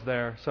exposed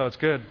there, so it's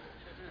good.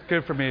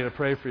 Good for me to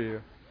pray for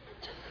you.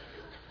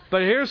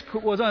 But here's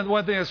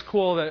one thing that's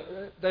cool that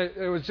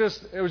it was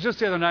just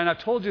the other night, and I've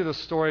told you this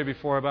story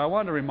before, but I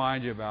wanted to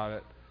remind you about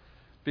it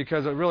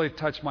because it really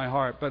touched my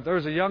heart. But there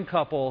was a young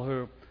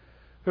couple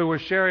who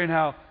was sharing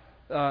how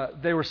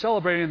they were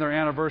celebrating their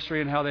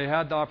anniversary and how they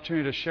had the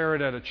opportunity to share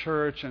it at a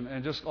church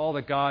and just all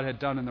that God had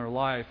done in their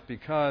life,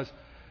 because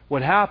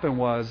what happened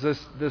was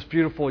this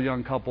beautiful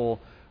young couple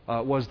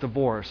was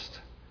divorced,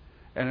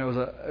 and it was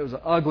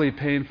an ugly,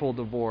 painful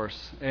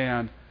divorce,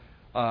 and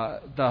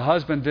the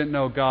husband didn't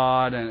know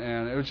God,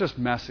 and it was just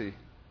messy.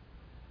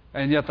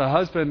 And yet the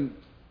husband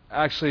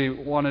actually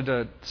wanted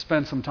to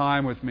spend some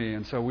time with me,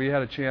 and so we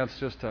had a chance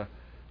just to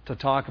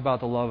talk about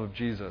the love of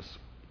Jesus.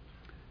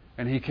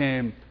 And he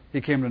came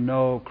to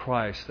know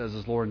Christ as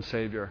his Lord and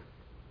Savior.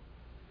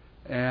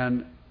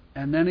 And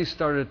then he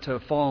started to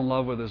fall in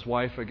love with his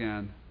wife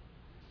again.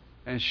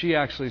 And she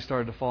actually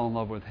started to fall in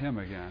love with him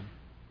again.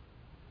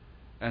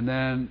 And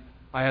then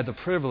I had the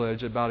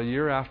privilege, about a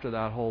year after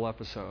that whole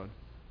episode,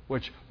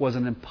 which was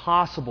an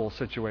impossible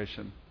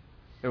situation.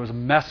 It was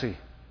messy.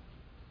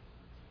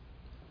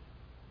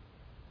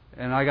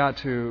 And I got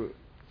to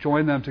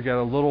join them together,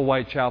 a little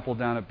white chapel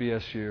down at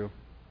BSU.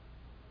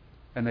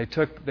 And they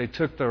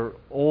took their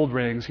old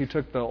rings. He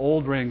took the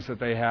old rings that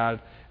they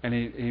had, and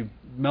he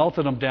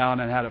melted them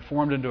down and had it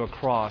formed into a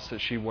cross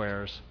that she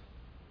wears.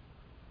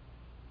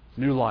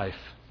 New life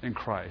in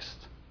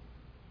Christ.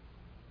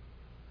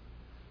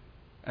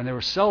 And they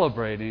were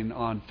celebrating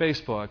on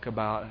Facebook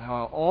about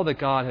how all that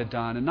God had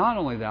done. And not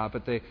only that,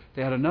 but they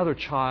had another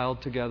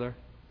child together.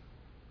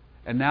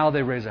 And now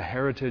they raise a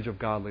heritage of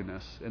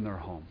godliness in their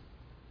home.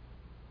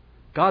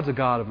 God's a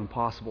God of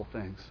impossible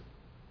things.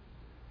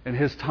 And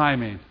His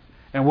timing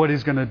and what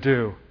He's going to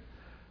do.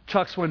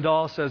 Chuck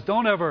Swindoll says,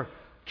 don't ever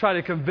try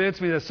to convince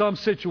me that some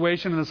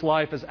situation in this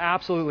life is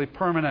absolutely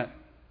permanent.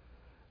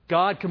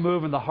 God can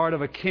move in the heart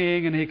of a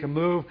king, and He can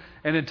move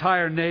an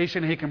entire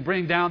nation. He can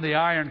bring down the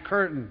Iron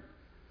Curtain.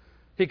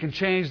 He can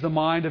change the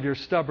mind of your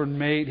stubborn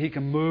mate. He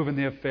can move in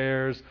the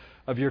affairs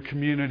of your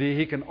community.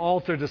 He can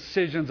alter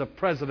decisions of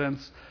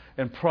presidents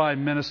and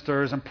prime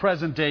ministers and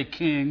present-day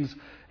kings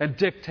and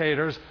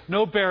dictators.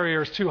 No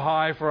barriers too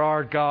high for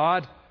our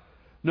God.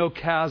 No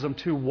chasm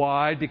too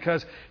wide,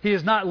 because He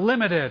is not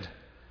limited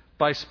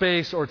by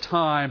space or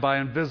time, by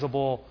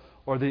invisible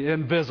or the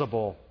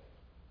invisible.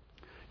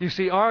 You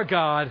see, our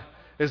God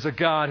is a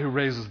God who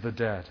raises the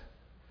dead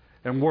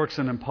and works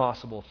in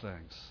impossible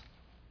things.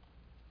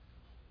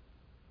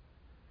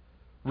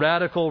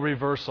 Radical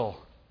reversal.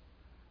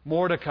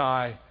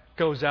 Mordecai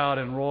goes out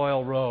in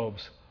royal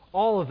robes.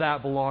 All of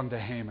that belonged to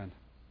Haman.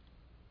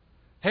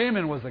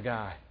 Haman was the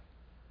guy.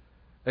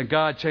 And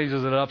God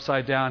changes it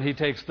upside down. He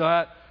takes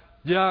that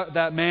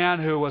man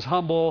who was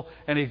humble,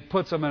 and He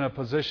puts him in a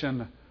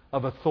position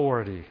of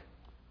authority.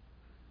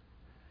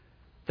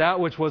 That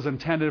which was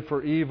intended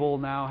for evil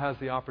now has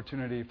the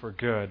opportunity for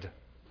good.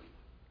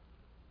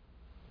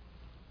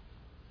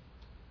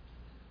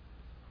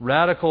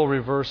 Radical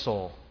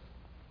reversal.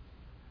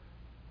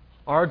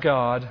 Our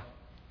God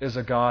is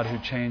a God who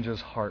changes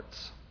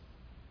hearts.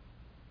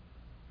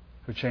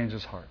 Who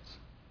changes hearts.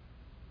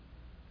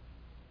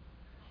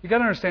 You've got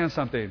to understand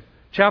something.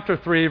 Chapter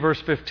 3, verse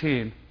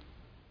 15.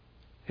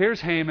 Here's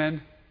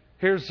Haman.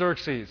 Here's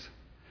Xerxes.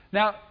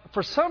 Now,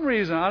 for some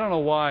reason, I don't know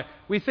why,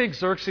 we think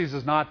Xerxes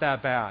is not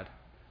that bad.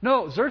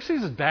 No,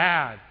 Xerxes is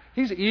bad.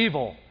 He's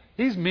evil.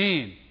 He's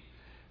mean.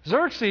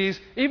 Xerxes,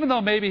 even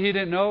though maybe he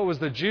didn't know it was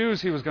the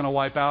Jews he was going to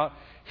wipe out,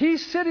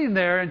 he's sitting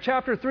there in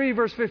chapter 3,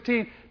 verse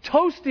 15,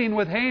 toasting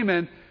with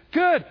Haman,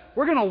 good,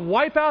 we're going to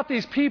wipe out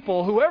these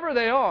people, whoever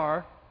they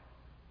are,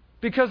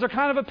 because they're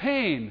kind of a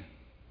pain.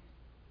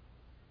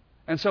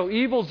 And so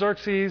evil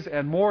Xerxes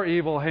and more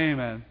evil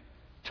Haman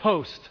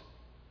toast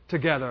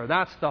together.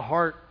 That's the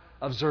heart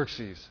of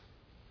Xerxes.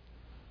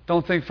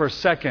 Don't think for a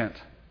second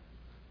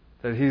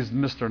that he's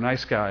Mr.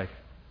 Nice Guy.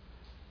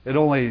 It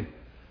only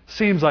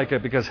seems like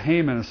it because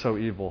Haman is so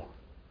evil.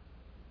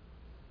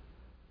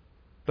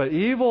 But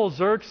evil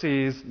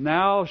Xerxes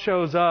now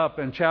shows up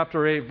in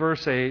chapter 8,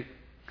 verse 8,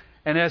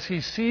 and as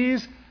he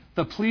sees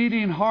the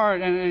pleading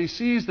heart and he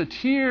sees the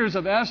tears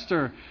of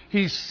Esther,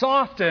 he's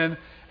softened,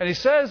 and he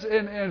says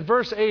in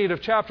verse 8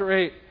 of chapter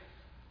 8,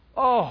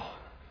 oh,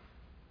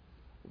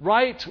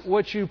 write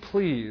what you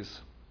please.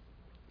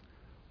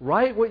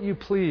 Write what you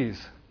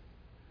please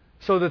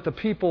so that the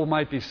people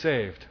might be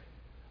saved.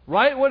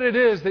 Write what it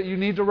is that you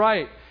need to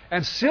write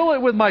and seal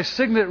it with my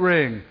signet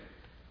ring.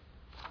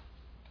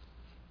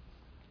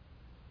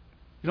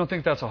 You don't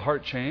think that's a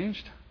heart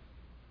changed?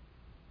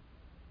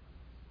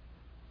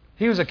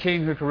 He was a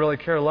king who could really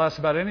care less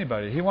about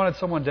anybody. He wanted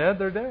someone dead,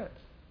 they're dead.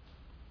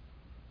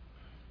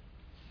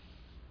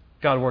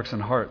 God works in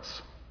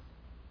hearts.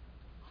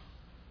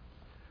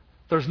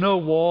 There's no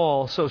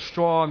wall so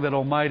strong that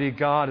Almighty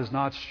God is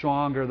not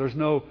stronger. There's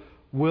no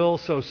will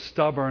so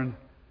stubborn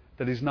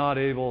that He's not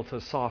able to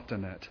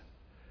soften it.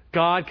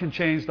 God can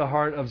change the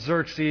heart of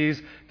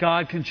Xerxes.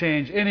 God can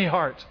change any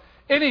heart.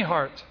 Any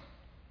heart.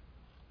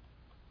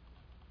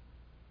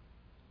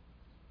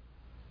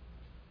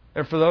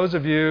 And for those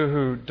of you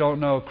who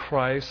don't know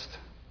Christ,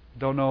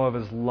 don't know of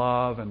His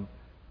love and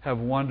have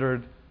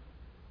wondered,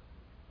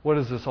 what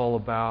is this all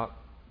about?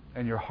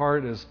 And your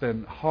heart has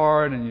been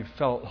hard and you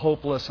felt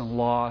hopeless and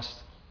lost,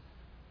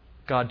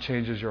 God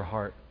changes your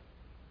heart.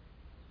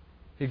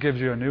 He gives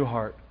you a new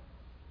heart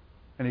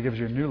and He gives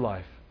you a new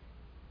life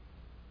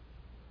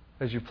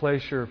as you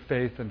place your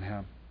faith in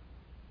Him.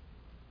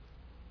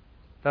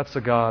 That's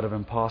the God of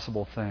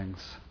impossible things.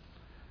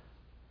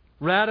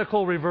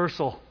 Radical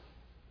reversal.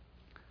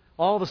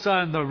 All of a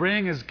sudden, the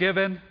ring is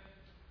given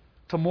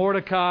to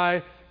Mordecai,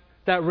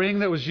 that ring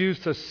that was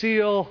used to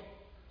seal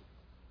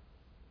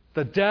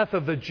the death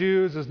of the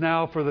Jews is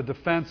now for the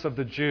defense of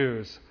the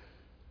Jews.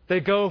 They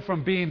go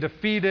from being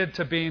defeated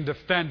to being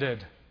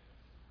defended.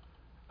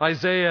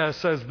 Isaiah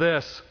says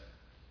this,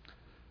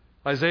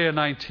 Isaiah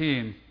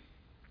 19,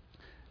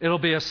 "It'll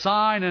be a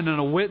sign and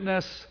a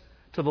witness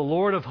to the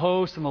Lord of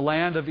hosts in the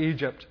land of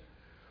Egypt.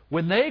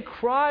 When they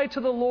cry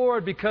to the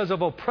Lord because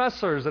of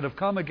oppressors that have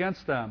come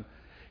against them,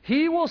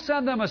 He will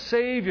send them a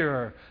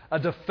Savior, a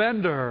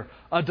defender,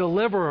 a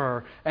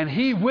deliverer, and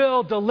He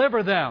will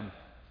deliver them.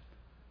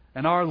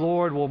 And our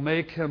Lord will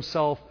make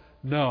Himself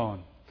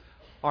known."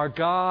 Our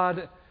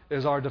God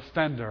is our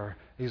defender.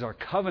 He's our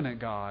covenant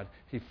God.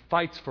 He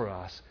fights for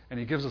us, and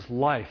He gives us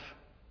life.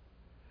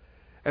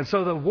 And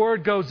so the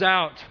word goes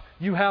out.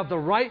 You have the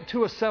right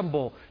to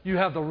assemble. You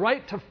have the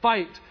right to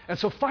fight. And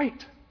so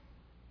fight.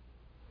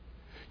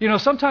 You know,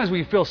 sometimes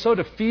we feel so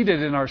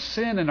defeated in our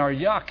sin and our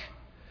yuck.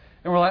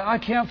 And we're like, I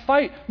can't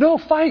fight. No,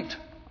 fight.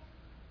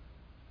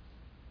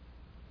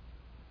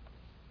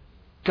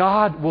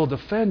 God will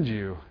defend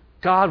you.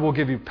 God will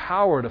give you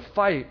power to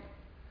fight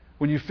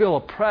when you feel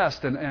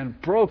oppressed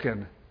and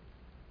broken.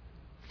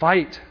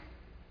 Fight.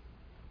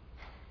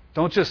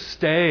 Don't just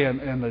stay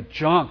in the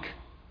junk.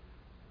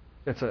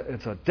 It's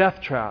a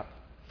death trap.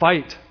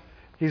 Fight.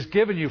 He's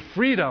given you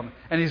freedom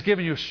and He's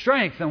given you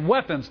strength and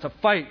weapons to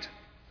fight.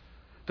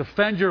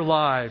 Defend your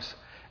lives.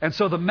 And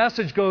so the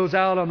message goes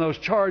out on those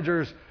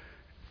chargers.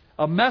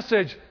 A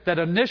message that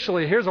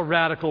initially, here's a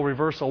radical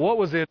reversal. What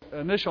was the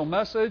initial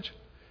message?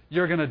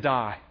 You're going to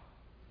die.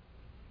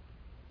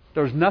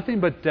 There's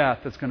nothing but death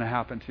that's going to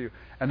happen to you.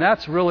 And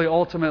that's really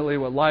ultimately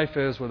what life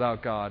is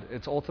without God.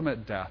 It's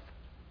ultimate death,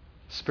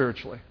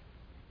 spiritually.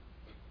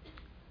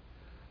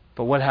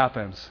 But what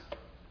happens?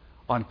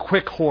 On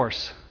quick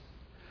horse,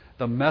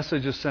 the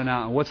message is sent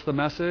out. And what's the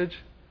message?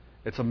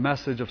 It's a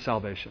message of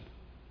salvation.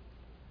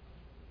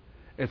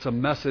 It's a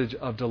message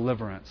of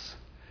deliverance.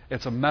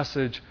 It's a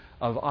message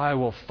of, I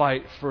will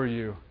fight for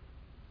you.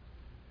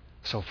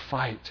 So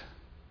fight.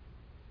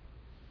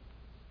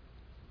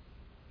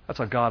 That's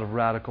a God of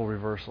radical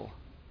reversal.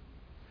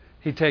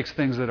 He takes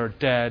things that are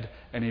dead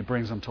and He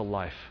brings them to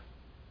life.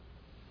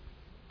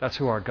 That's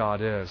who our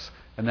God is,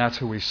 and that's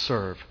who we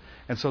serve.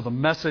 And so the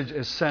message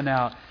is sent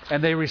out,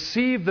 and they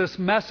receive this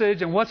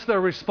message, and what's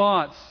their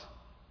response?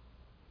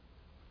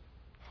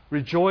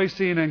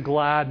 Rejoicing and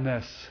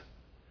gladness.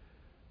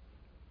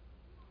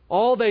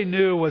 All they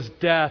knew was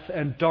death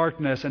and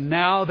darkness, and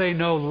now they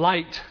know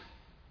light.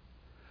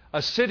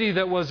 A city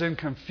that was in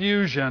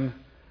confusion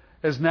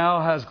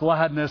now has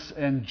gladness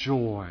and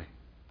joy.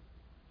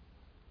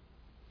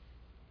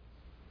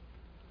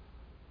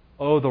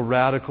 Oh, the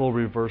radical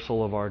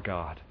reversal of our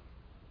God,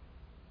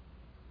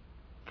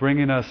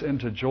 bringing us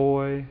into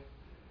joy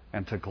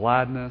and to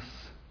gladness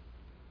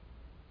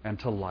and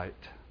to light.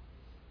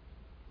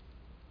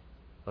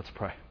 Let's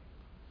pray.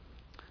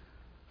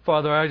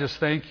 Father, I just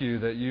thank You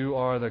that You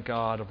are the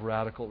God of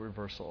radical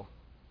reversal.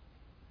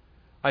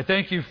 I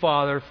thank You,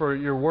 Father, for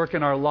Your work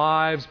in our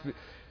lives,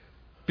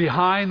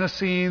 behind the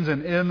scenes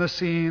and in the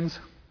scenes,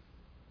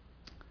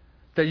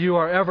 that You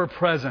are ever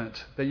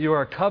present, that You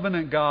are a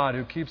covenant God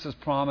who keeps His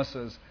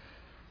promises.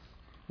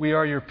 We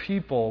are Your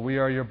people. We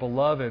are Your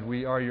beloved.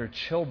 We are Your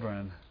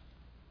children.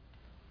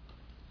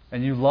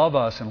 And You love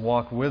us and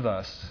walk with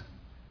us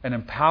and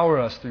empower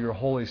us through Your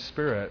Holy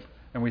Spirit.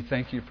 And we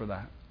thank You for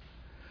that.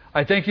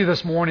 I thank You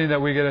this morning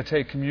that we get to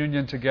take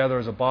communion together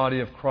as a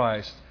body of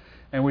Christ.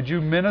 And would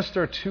You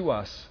minister to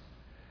us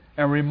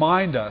and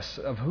remind us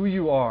of who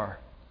You are.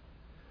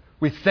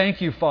 We thank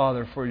You,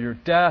 Father, for Your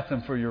death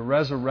and for Your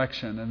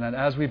resurrection, and that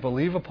as we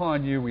believe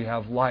upon You, we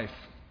have life.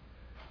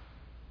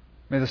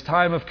 May this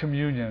time of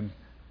communion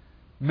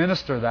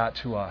minister that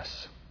to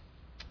us.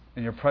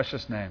 In Your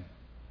precious name,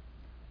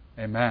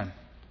 amen.